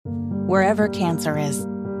Wherever cancer is,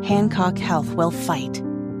 Hancock Health will fight.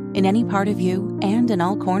 In any part of you and in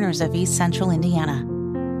all corners of East Central Indiana.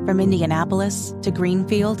 From Indianapolis to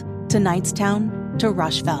Greenfield to Knightstown to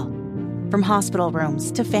Rushville. From hospital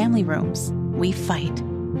rooms to family rooms, we fight.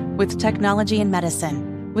 With technology and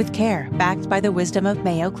medicine, with care backed by the wisdom of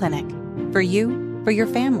Mayo Clinic. For you, for your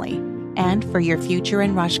family, and for your future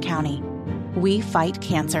in Rush County. We fight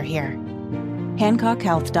cancer here.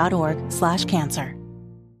 HancockHealth.org/cancer.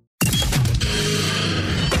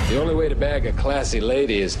 The only way to bag a classy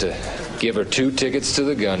lady is to give her 2 tickets to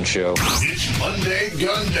the gun show. It's Monday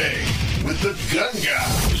Gunday with the gun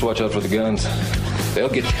guy. Just watch out for the guns. They'll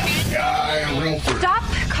get you. Guy Relford. Stop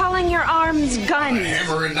calling your arms guns.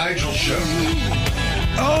 Hammer and Nigel show.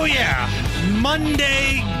 Oh, yeah.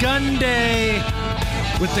 Monday Gunday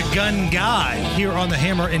with the gun guy here on the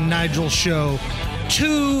Hammer and Nigel show.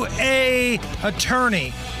 2A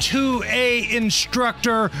attorney, 2A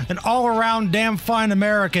instructor, an all-around damn fine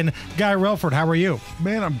American. Guy Relford, how are you?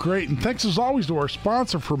 Man, I'm great. And thanks as always to our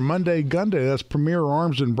sponsor for Monday Gunday. That's Premier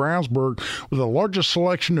Arms in Brownsburg, with the largest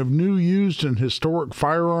selection of new, used, and historic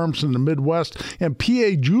firearms in the Midwest, and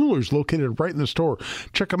PA Jewelers located right in the store.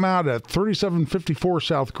 Check them out at 3754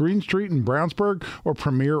 South Green Street in Brownsburg or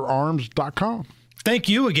premierarms.com. Thank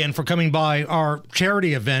you again for coming by our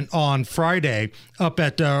charity event on Friday up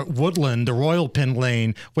at Woodland, the Royal Pin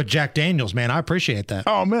Lane with Jack Daniels, man. I appreciate that.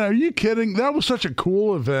 Oh, man, are you kidding? That was such a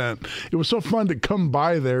cool event. It was so fun to come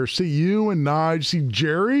by there, see you and Nige, see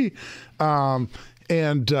Jerry, and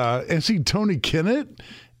see Tony Kinnett.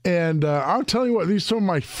 And I'll tell you what, these are some of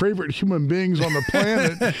my favorite human beings on the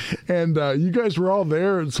planet. And you guys were all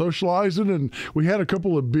there and socializing, and we had a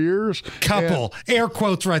couple of beers. Air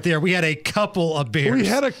quotes right there. We had a couple of beers. We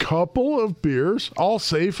had a couple of beers, all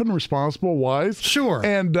safe and responsible wise. Sure.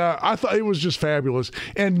 And I thought it was just fabulous.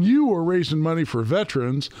 And you were raising money for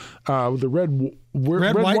veterans with the Red,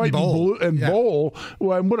 white, and blue and bowl.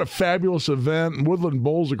 Well, and what a fabulous event. And Woodland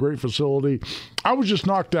Bowl's a great facility. I was just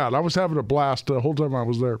knocked out. I was having a blast the whole time I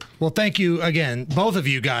was there. Well, thank you again, both of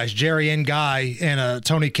you guys, Jerry and Guy and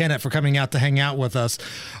Tony Kennett, for coming out to hang out with us.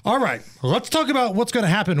 All right, let's talk about what's going to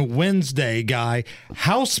happen Wednesday, Guy.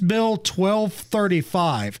 House Bill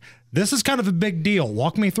 1235. This is kind of a big deal.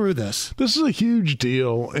 Walk me through this. This is a huge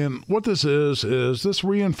deal. And what this is this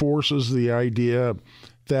reinforces the idea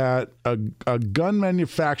that a gun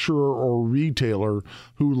manufacturer or retailer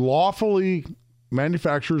who lawfully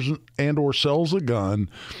manufactures and or sells a gun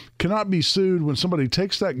cannot be sued when somebody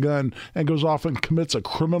takes that gun and goes off and commits a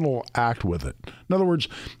criminal act with it. In other words,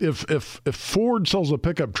 if Ford sells a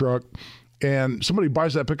pickup truck and somebody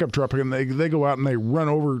buys that pickup truck and they go out and they run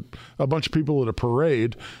over a bunch of people at a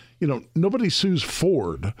parade, nobody sues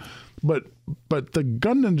Ford. But the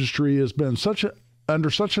gun industry has been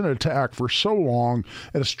under such an attack for so long,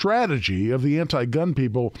 and a strategy of the anti-gun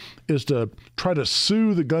people is to try to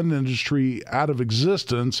sue the gun industry out of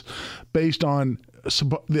existence based on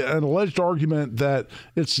an alleged argument that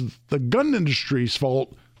it's the gun industry's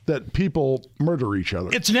fault that people murder each other.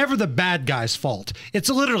 It's never the bad guy's fault. It's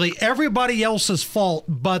literally everybody else's fault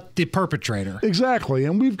but the perpetrator. Exactly.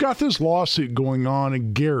 And we've got this lawsuit going on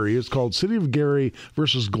in Gary. It's called City of Gary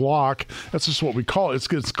versus Glock. That's just what we call it. It's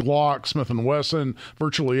Glock, Smith & Wesson,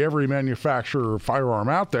 virtually every manufacturer of firearm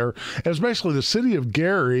out there. And it's basically the City of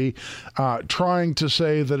Gary trying to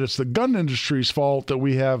say that it's the gun industry's fault that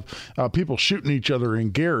we have people shooting each other in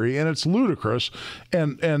Gary. And it's ludicrous.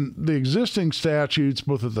 And the existing statutes,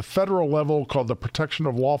 both at the federal level, called the Protection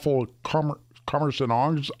of Lawful Commerce in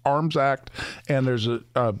Arms Act, and there's a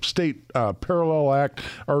state parallel act,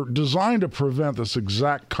 are designed to prevent this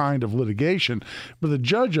exact kind of litigation. But the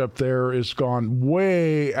judge up there has gone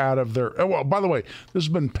way out of their... Well, by the way, this has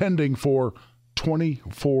been pending for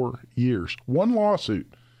 24 years. One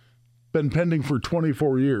lawsuit been pending for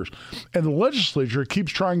 24 years. And the legislature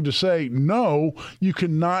keeps trying to say, no, you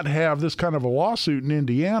cannot have this kind of a lawsuit in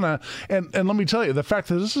Indiana. And let me tell you, the fact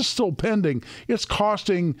that this is still pending, it's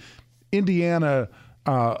costing Indiana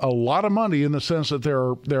a lot of money, in the sense that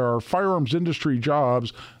there are firearms industry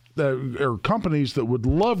jobs that are companies that would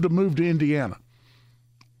love to move to Indiana.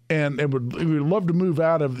 And would love to move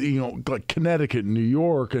out of, like Connecticut, New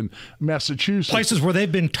York, and Massachusetts. Places where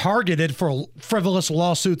they've been targeted for frivolous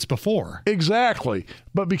lawsuits before. Exactly.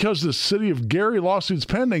 But because the City of Gary lawsuit's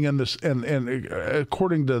pending, and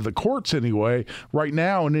according to the courts anyway, right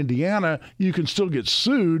now in Indiana, you can still get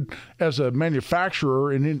sued as a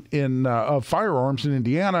manufacturer of firearms in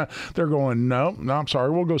Indiana. They're going, no, I'm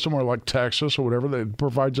sorry, we'll go somewhere like Texas or whatever that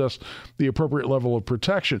provides us the appropriate level of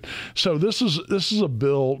protection. So this is a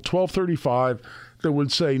bill, 1235, that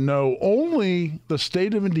would say no, only the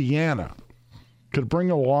state of Indiana could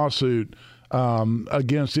bring a lawsuit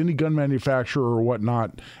against any gun manufacturer or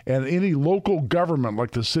whatnot, and any local government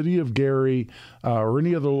like the city of Gary or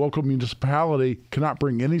any other local municipality cannot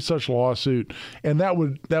bring any such lawsuit, and that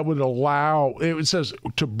would allow, it says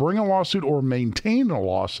to bring a lawsuit or maintain a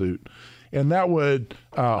lawsuit. And that would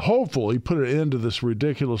hopefully put an end to this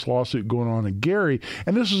ridiculous lawsuit going on in Gary.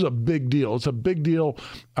 And this is a big deal. It's a big deal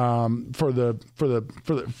for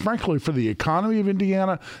the frankly for the economy of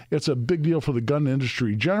Indiana. It's a big deal for the gun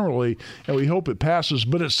industry generally, and we hope it passes.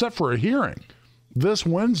 But it's set for a hearing this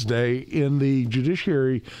Wednesday in the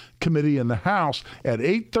Judiciary Committee in the House at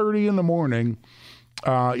 8:30 in the morning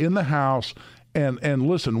in the House. And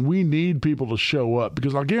listen, we need people to show up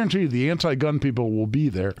because I'll guarantee you the anti-gun people will be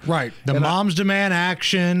there. Right. The Moms Demand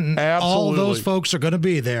Action, all of those folks are going to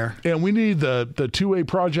be there. And we need the 2A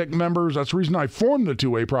Project members. That's the reason I formed the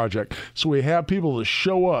 2A Project. So we have people to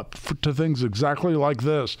show up to things exactly like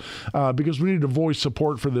this because we need to voice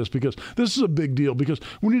support for this because this is a big deal because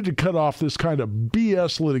we need to cut off this kind of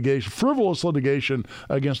BS litigation, frivolous litigation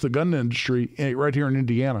against the gun industry right here in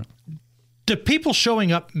Indiana. Do people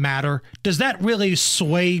showing up matter? Does that really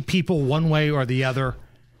sway people one way or the other?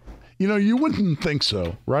 You know, you wouldn't think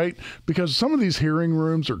so, right? Because some of these hearing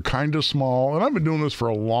rooms are kind of small, and I've been doing this for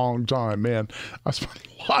a long time, man. I spent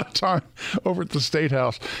a lot of time over at the State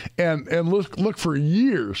House, and look for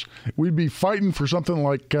years, we'd be fighting for something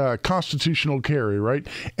like constitutional carry, right?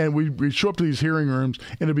 And we'd show up to these hearing rooms,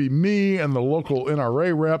 and it'd be me and the local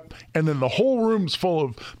NRA rep, and then the whole room's full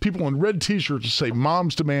of people in red T-shirts that say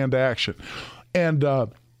 "Moms Demand Action," and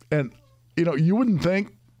you know, you wouldn't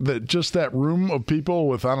think that just that room of people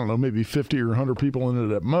with, I don't know, maybe 50 or 100 people in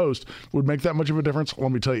it at most would make that much of a difference.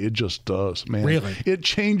 Let me tell you, it just does, man. Really? It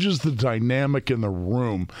changes the dynamic in the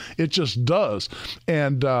room. It just does.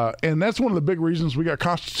 And that's one of the big reasons we got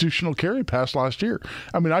constitutional carry passed last year.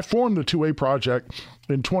 I mean, I formed the 2A Project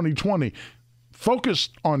in 2020,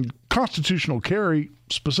 focused on constitutional carry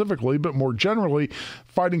specifically, but more generally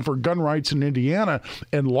fighting for gun rights in Indiana.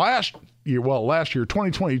 And last year,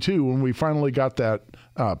 2022, when we finally got that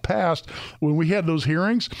passed, when we had those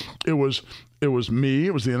hearings, it was me,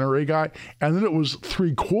 it was the NRA guy, and then it was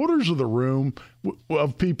 3/4 of the room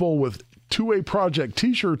of people with 2A Project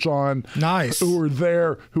T-shirts on. Nice. Who were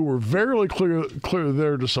there, who were very clear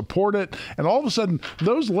there to support it. And all of a sudden,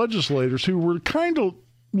 those legislators who were kind of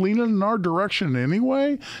leaning in our direction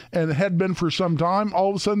anyway, and had been for some time,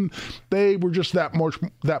 all of a sudden they were just that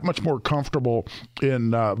much more comfortable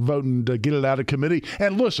in voting to get it out of committee.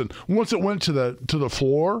 And listen, once it went to the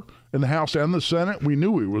floor in the House and the Senate, we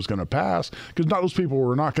knew it was going to pass because those people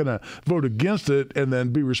were not going to vote against it and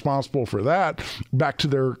then be responsible for that back to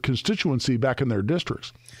their constituency, back in their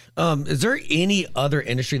districts. Is there any other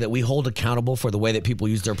industry that we hold accountable for the way that people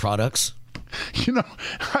use their products? You know,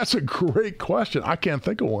 that's a great question. I can't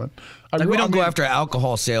think of one. We don't go after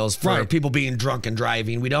alcohol sales for people being drunk and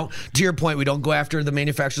driving. We don't, to your point, we don't go after the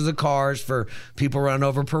manufacturers of cars for people running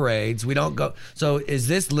over parades. We don't go. So is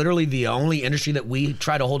this literally the only industry that we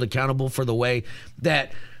try to hold accountable for the way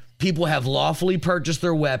that people have lawfully purchased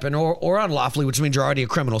their weapon or unlawfully, which means you're already a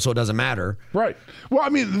criminal, so it doesn't matter? Right. Well, I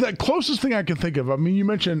mean, the closest thing I can think of, I mean, you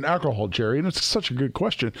mentioned alcohol, Jerry, and it's such a good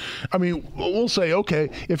question. I mean, we'll say,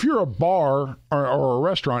 okay, if you're a bar or a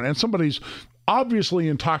restaurant and somebody's obviously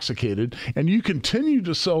intoxicated and you continue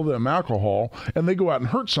to sell them alcohol and they go out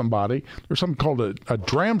and hurt somebody, there's something called a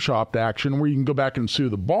dram shop action where you can go back and sue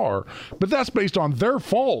the bar, but that's based on their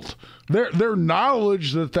fault, their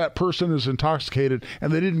knowledge that person is intoxicated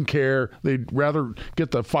and they didn't care. They'd rather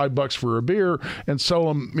get the $5 for a beer and sell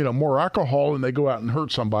them, more alcohol, and they go out and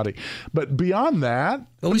hurt somebody. But beyond that,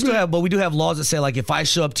 we do have laws that say, like, if I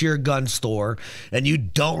show up to your gun store and you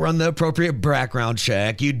don't run the appropriate background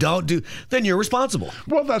check, then you're responsible.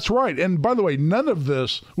 Well, that's right. And by the way, none of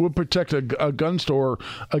this would protect a gun store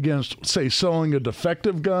against, say, selling a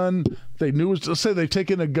defective gun. Let's say they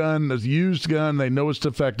take in a gun, a used gun, they know it's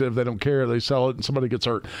defective, they don't care, they sell it, and somebody gets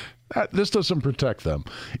hurt. This doesn't protect them.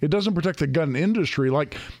 It doesn't protect the gun industry.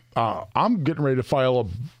 Like, I'm getting ready to file a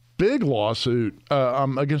big lawsuit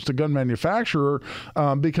against a gun manufacturer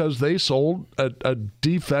because they sold a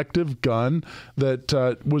defective gun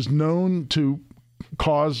that was known to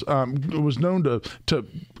cause to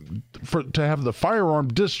have the firearm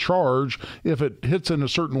discharge if it hits in a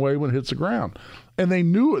certain way when it hits the ground. And they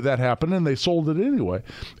knew that happened, and they sold it anyway.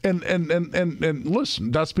 And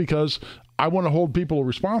listen, that's because I want to hold people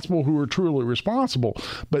responsible who are truly responsible.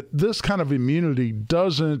 But this kind of immunity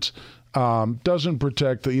doesn't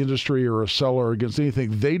protect the industry or a seller against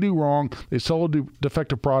anything they do wrong. They sell a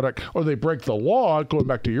defective product, or they break the law, going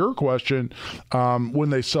back to your question,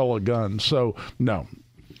 when they sell a gun. So, no.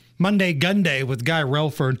 Monday Gunday with Guy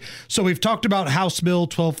Relford. So we've talked about House Bill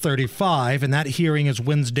 1235, and that hearing is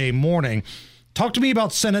Wednesday morning. Talk to me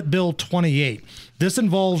about Senate Bill 28. This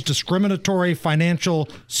involves discriminatory financial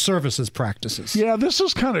services practices. Yeah, this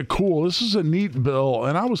is kind of cool. This is a neat bill,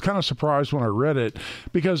 and I was kind of surprised when I read it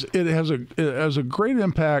because it has a great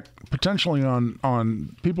impact potentially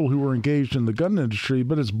on people who are engaged in the gun industry,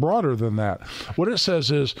 but it's broader than that. What it says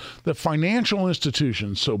is that financial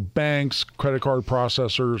institutions, so banks, credit card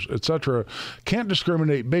processors, etc., can't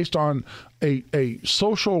discriminate based on a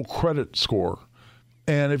social credit score.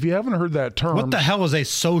 And if you haven't heard that term... What the hell is a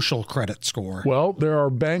social credit score? Well, there are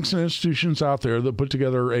banks and institutions out there that put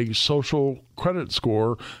together a social credit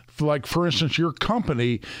score, like, for instance, your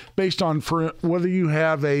company, based on whether you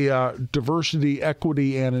have a diversity,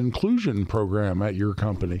 equity, and inclusion program at your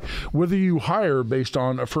company, whether you hire based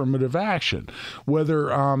on affirmative action, whether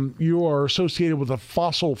you are associated with the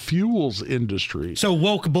fossil fuels industry. So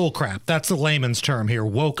woke bullcrap. That's the layman's term here,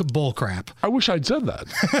 woke bullcrap. I wish I'd said that.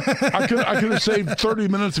 I could have saved 30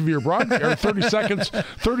 minutes of your broadcast, or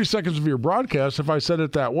 30 seconds of your broadcast if I said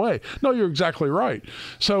it that way. No, you're exactly right.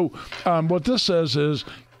 So what this says is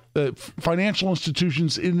that financial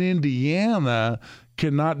institutions in Indiana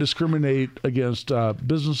cannot discriminate against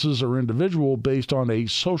businesses or individual based on a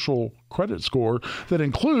social credit score that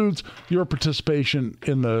includes your participation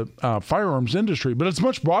in the firearms industry. But it's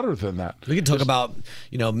much broader than that. We can talk about,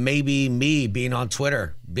 maybe me being on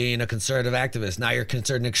Twitter, being a conservative activist. Now you're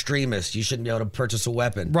considered an extremist. You shouldn't be able to purchase a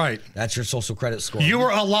weapon. Right. That's your social credit score. You were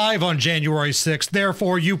alive on January 6th.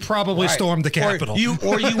 Therefore, you probably stormed the Capitol.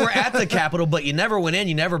 Or you were at the Capitol, but you never went in.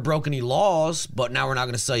 You never broke any laws. But now we're not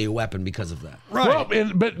going to sell you a weapon because of that. Right. Well,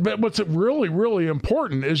 but what's really, really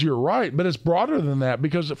important is you're right. But it's broader than that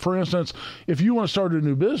because, for instance, if you want to start a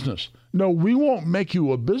new business, no, we won't make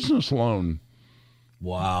you a business loan.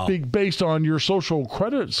 Wow. Based on your social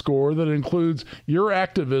credit score that includes your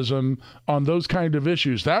activism on those kind of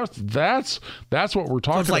issues. That's what we're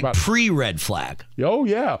talking so it's like about. Pre-red flag. Oh,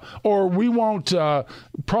 yeah. Or we won't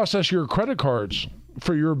process your credit cards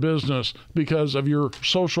for your business because of your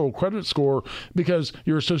social credit score, because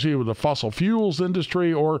you're associated with the fossil fuels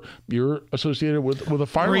industry or you're associated with a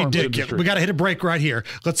firearms industry. We got to hit a break right here.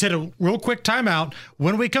 Let's hit a real quick timeout.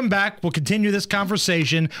 When we come back, we'll continue this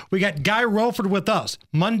conversation. We got Guy Relford with us,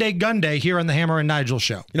 Monday Gunday, here on the Hammer and Nigel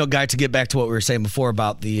Show. Guy, to get back to what we were saying before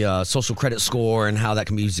about the social credit score and how that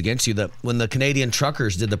can be used against you, that when the Canadian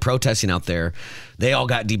truckers did the protesting out there, they all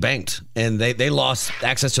got debanked and they lost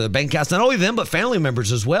access to their bank accounts. Not only them, but family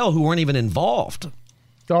members as well who weren't even involved.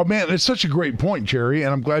 Oh, man, it's such a great point, Jerry,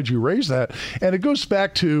 and I'm glad you raised that. And it goes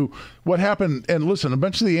back to what happened. And listen, a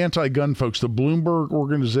bunch of the anti-gun folks, the Bloomberg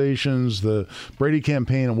organizations, the Brady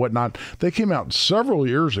campaign and whatnot, they came out several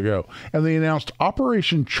years ago and they announced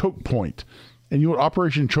Operation Choke Point. And you know what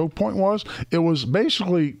Operation Choke Point was? It was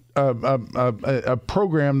basically a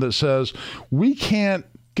program that says we can't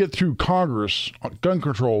get through Congress on gun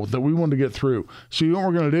control that we want to get through. So you know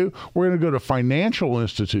what we're going to do? We're going to go to financial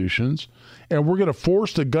institutions and we're going to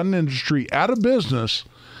force the gun industry out of business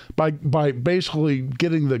by basically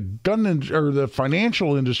getting the the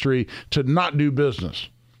financial industry to not do business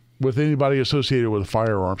with anybody associated with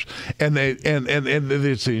firearms. And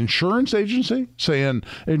it's the insurance agency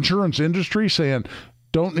insurance industry saying,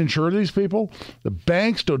 don't insure these people. The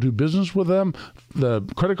banks don't do business with them. The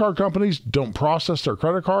credit card companies don't process their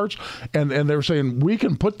credit cards. And they're saying we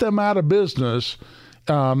can put them out of business,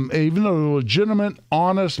 even though they're legitimate,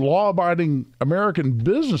 honest, law-abiding American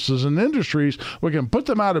businesses and industries, we can put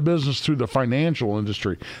them out of business through the financial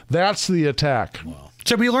industry. That's the attack. Wow.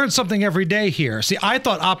 So we learn something every day here. See, I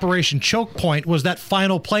thought Operation Choke Point was that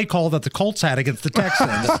final play call that the Colts had against the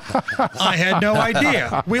Texans. I had no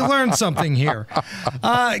idea. We learned something here.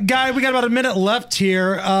 Guy, we got about a minute left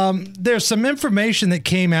here. There's some information that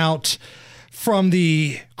came out from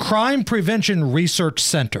the Crime Prevention Research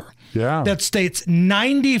Center that states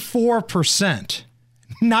 94%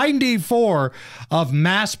 of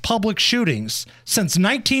mass public shootings since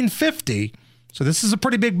 1950, so this is a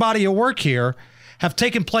pretty big body of work here, have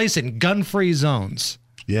taken place in gun-free zones.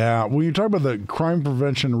 Yeah, when you talk about the Crime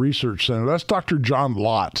Prevention Research Center, that's Dr. John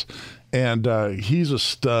Lott. And he's a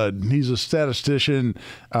stud. He's a statistician,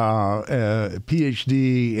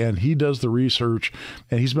 PhD, and he does the research.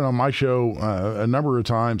 And he's been on my show a number of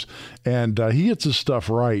times, and he gets his stuff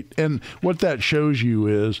right. And what that shows you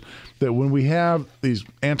is that when we have these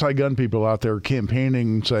anti-gun people out there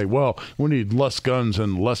campaigning and say, well, we need less guns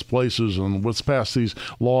in less places, and let's pass these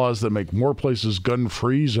laws that make more places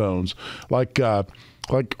gun-free zones, like our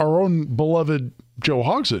own beloved Joe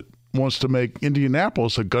Hogsett wants to make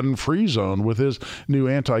Indianapolis a gun-free zone with his new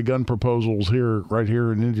anti-gun proposals right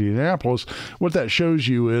here in Indianapolis. What that shows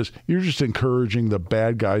you is you're just encouraging the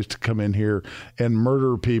bad guys to come in here and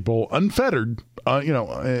murder people unfettered.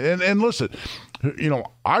 And listen,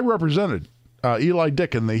 I represented Eli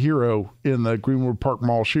Dickin, the hero in the Greenwood Park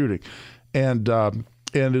Mall shooting, and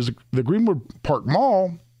is the Greenwood Park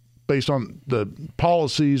Mall, based on the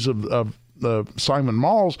policies of the Simon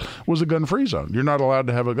Malls, was a gun-free zone. You're not allowed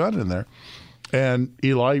to have a gun in there. And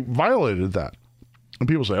Eli violated that. And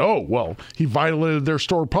people say, oh, well, he violated their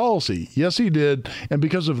store policy. Yes, he did. And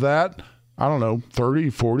because of that, I don't know, 30,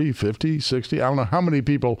 40, 50, 60, I don't know how many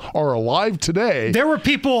people are alive today. There were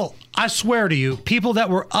people, I swear to you, people that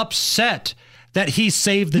were upset that he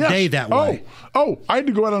saved the day that way. Oh, I had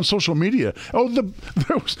to go out on social media.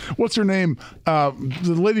 There was, what's her name?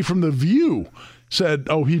 The lady from The View said,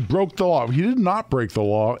 he broke the law. He did not break the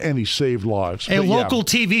law, and he saved lives. A local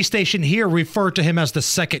TV station here referred to him as the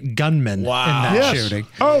second gunman in that shooting.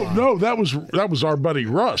 Oh, no, that was our buddy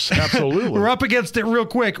Russ. Absolutely. We're up against it real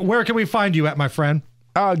quick. Where can we find you at, my friend?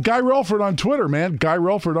 Guy Relford on Twitter, man. Guy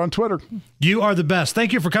Relford on Twitter. You are the best.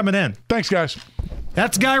 Thank you for coming in. Thanks, guys.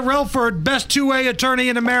 That's Guy Relford, best two-way attorney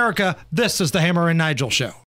in America. This is the Hammer and Nigel Show.